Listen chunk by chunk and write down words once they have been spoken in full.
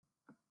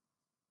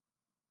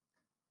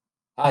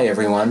Hi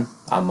everyone,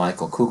 I'm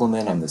Michael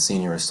Kugelman. I'm the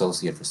Senior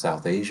Associate for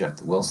South Asia at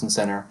the Wilson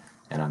Center,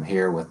 and I'm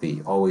here with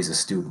the always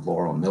astute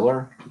Laurel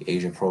Miller, the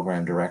Asia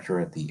Program Director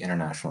at the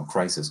International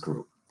Crisis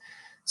Group.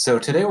 So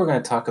today we're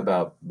going to talk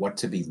about what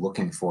to be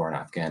looking for in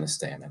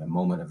Afghanistan at a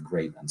moment of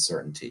great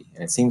uncertainty.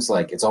 And it seems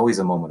like it's always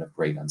a moment of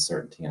great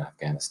uncertainty in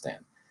Afghanistan.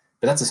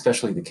 But that's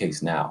especially the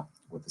case now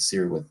with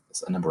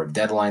a number of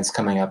deadlines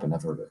coming up, a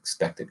number of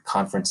expected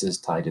conferences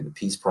tied to the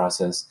peace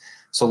process.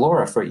 So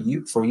Laura, for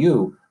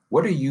you,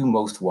 what are you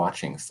most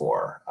watching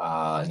for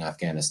in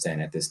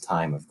Afghanistan at this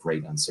time of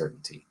great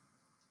uncertainty?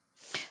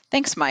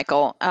 Thanks,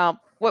 Michael.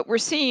 What we're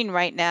seeing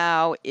right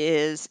now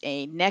is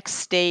a next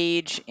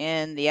stage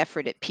in the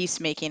effort at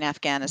peacemaking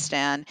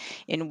Afghanistan,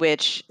 in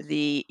which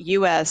the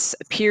U.S.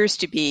 appears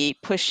to be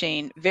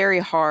pushing very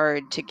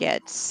hard to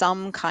get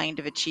some kind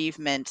of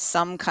achievement,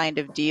 some kind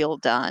of deal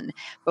done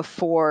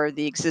before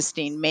the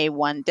existing May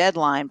 1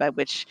 deadline by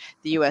which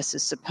the U.S.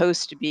 is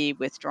supposed to be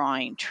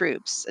withdrawing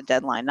troops, a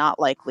deadline not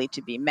likely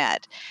to be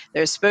met.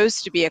 There's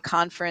supposed to be a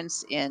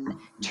conference in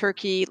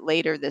Turkey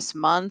later this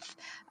month.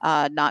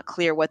 Not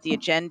clear what the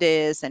agenda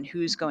is and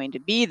who's going to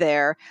be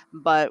there.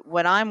 But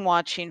what I'm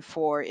watching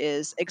for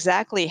is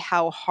exactly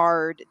how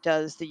hard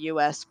does the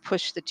U.S.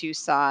 push the two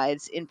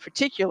sides, in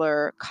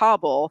particular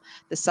Kabul,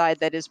 the side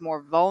that is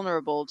more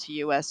vulnerable to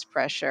U.S.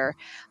 pressure,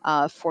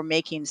 for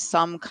making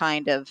some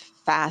kind of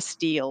fast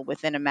deal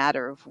within a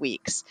matter of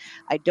weeks.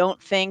 I don't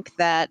think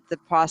that the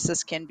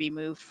process can be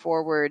moved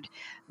forward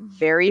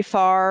very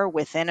far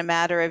within a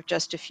matter of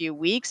just a few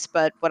weeks.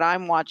 But what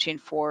I'm watching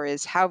for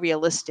is how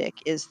realistic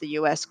is the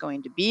US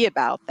going to be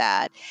about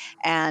that?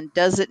 And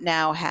does it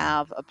now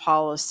have a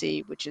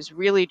policy which is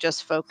really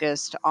just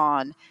focused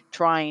on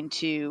trying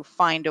to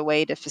find a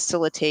way to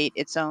facilitate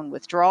its own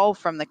withdrawal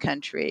from the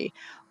country?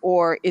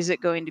 Or is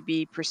it going to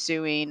be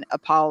pursuing a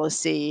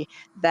policy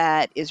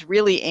that is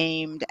really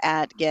aimed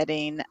at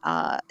getting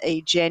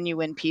a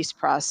genuine peace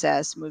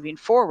process moving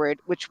forward,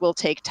 which will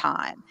take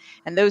time?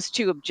 And those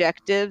two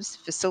objectives,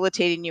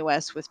 facilitating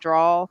US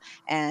withdrawal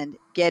and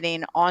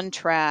getting on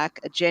track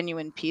a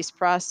genuine peace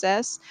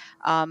process,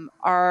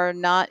 are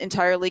not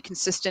entirely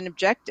consistent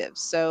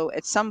objectives. So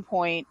at some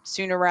point,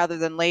 sooner rather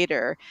than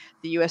later,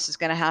 the US is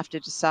going to have to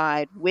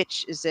decide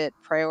which is it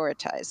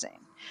prioritizing.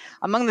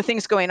 Among the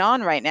things going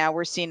on right now,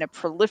 we're seeing a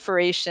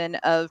proliferation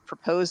of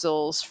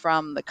proposals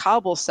from the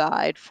Kabul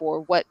side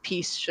for what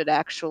peace should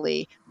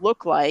actually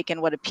look like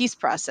and what a peace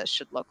process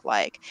should look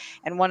like.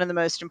 And one of the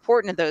most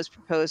important of those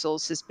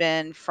proposals has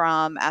been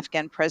from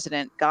Afghan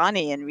President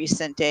Ghani in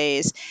recent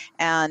days.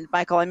 And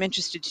Michael, I'm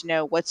interested to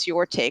know what's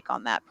your take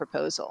on that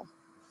proposal?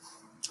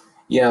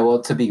 Yeah,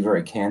 well, to be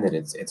very candid,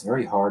 it's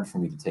very hard for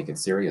me to take it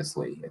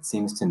seriously. It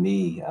seems to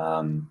me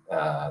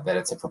that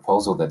it's a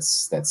proposal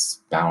that's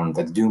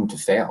doomed to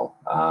fail.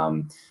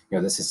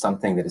 This is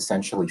something that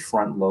essentially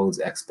front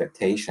loads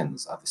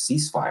expectations of a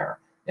ceasefire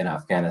in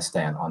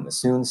Afghanistan on the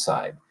Soon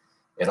side.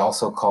 It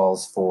also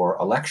calls for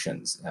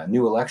elections,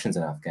 new elections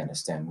in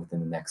Afghanistan within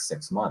the next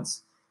 6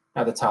 months.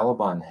 Now, the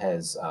Taliban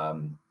has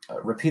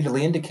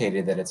repeatedly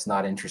indicated that it's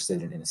not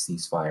interested in a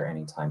ceasefire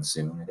anytime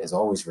soon. It has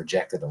always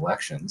rejected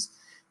elections.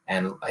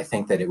 And I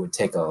think that it would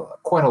take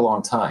quite a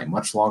long time,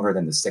 much longer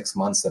than the 6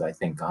 months that I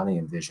think Ghani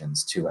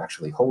envisions to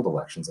actually hold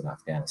elections in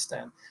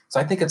Afghanistan. So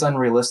I think it's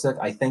unrealistic.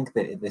 I think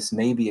that this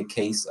may be a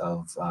case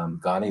of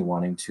Ghani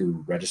wanting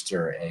to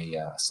register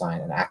a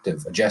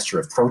gesture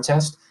of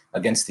protest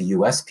against the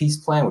U.S. peace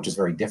plan, which is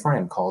very different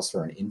and calls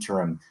for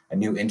a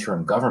new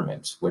interim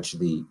government, which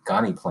the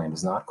Ghani plan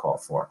does not call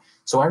for.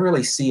 So I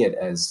really see it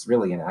as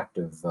really an act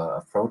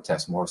of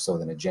protest more so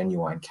than a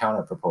genuine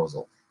counter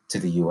proposal to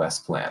the U.S.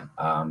 plan.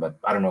 But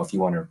I don't know if you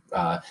want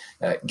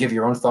to give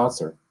your own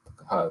thoughts or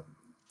uh,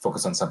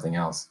 focus on something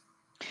else.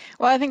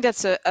 Well, I think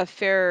that's a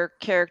fair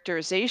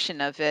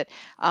characterization of it.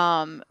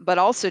 But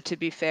also, to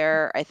be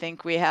fair, I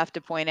think we have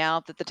to point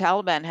out that the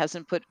Taliban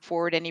hasn't put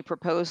forward any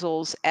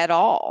proposals at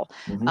all.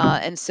 Mm-hmm.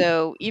 And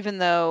so, even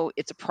though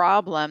it's a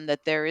problem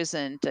that there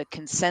isn't a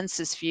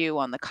consensus view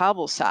on the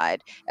Kabul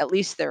side, at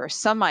least there are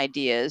some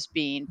ideas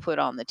being put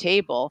on the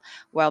table,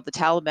 while the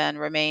Taliban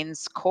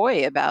remains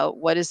coy about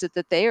what is it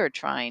that they are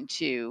trying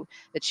to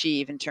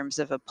achieve in terms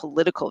of a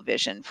political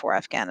vision for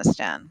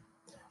Afghanistan.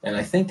 And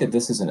I think that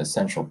this is an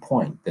essential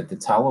point that the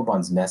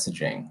Taliban's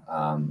messaging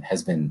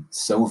has been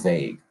so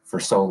vague for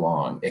so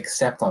long,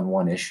 except on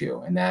one issue,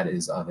 and that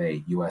is of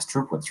a U.S.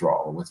 troop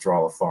withdrawal, a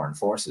withdrawal of foreign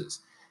forces.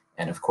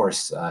 And of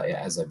course,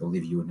 as I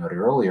believe you had noted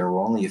earlier,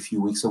 we're only a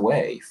few weeks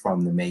away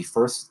from the May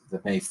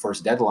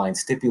 1st deadline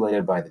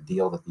stipulated by the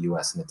deal that the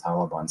U.S. and the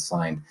Taliban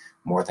signed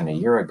more than a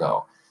year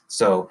ago.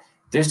 So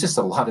there's just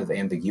a lot of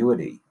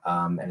ambiguity,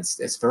 and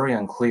it's very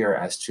unclear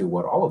as to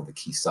what all of the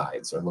key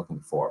sides are looking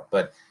for.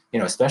 But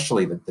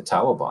especially the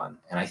Taliban.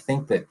 And I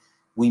think that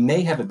we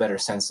may have a better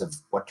sense of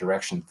what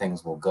direction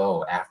things will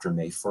go after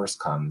May 1st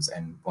comes.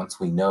 And once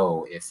we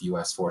know if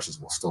US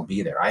forces will still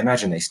be there, I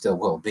imagine they still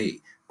will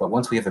be. But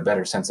once we have a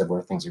better sense of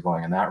where things are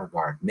going in that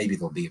regard, maybe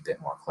there'll be a bit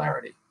more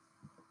clarity.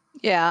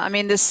 Yeah, I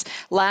mean, this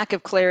lack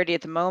of clarity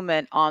at the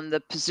moment on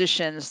the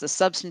positions, the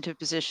substantive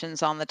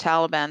positions on the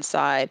Taliban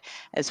side,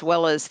 as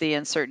well as the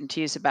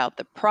uncertainties about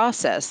the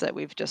process that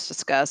we've just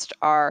discussed,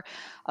 are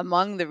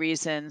among the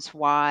reasons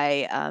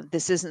why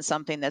this isn't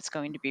something that's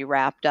going to be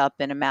wrapped up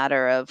in a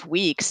matter of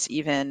weeks,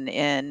 even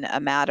in a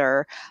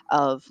matter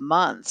of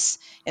months.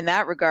 In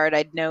that regard,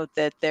 I'd note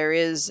that there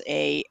is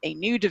a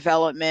new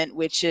development,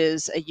 which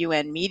is a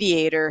UN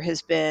mediator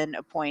has been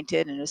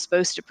appointed and is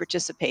supposed to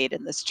participate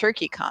in this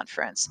Turkey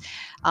conference.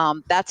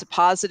 That's a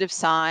positive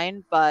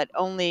sign, but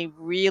only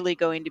really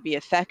going to be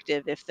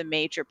effective if the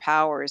major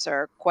powers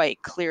are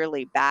quite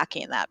clearly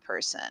backing that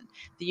person.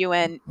 The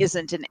UN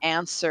isn't an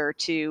answer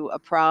to a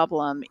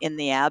problem in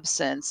the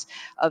absence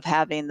of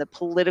having the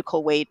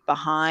political weight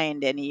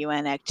behind any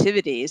UN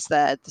activities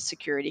that the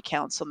Security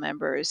Council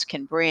members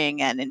can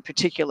bring, and in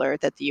particular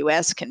that the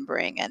US can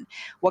bring. And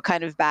what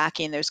kind of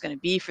backing there's going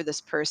to be for this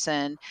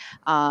person,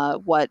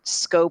 what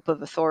scope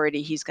of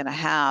authority he's going to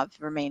have,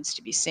 remains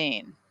to be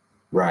seen.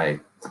 Right.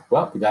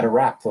 Well, we got a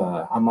wrap.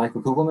 I'm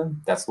Michael Kugelman.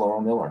 That's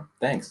Laurel Miller.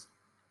 Thanks.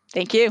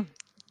 Thank you.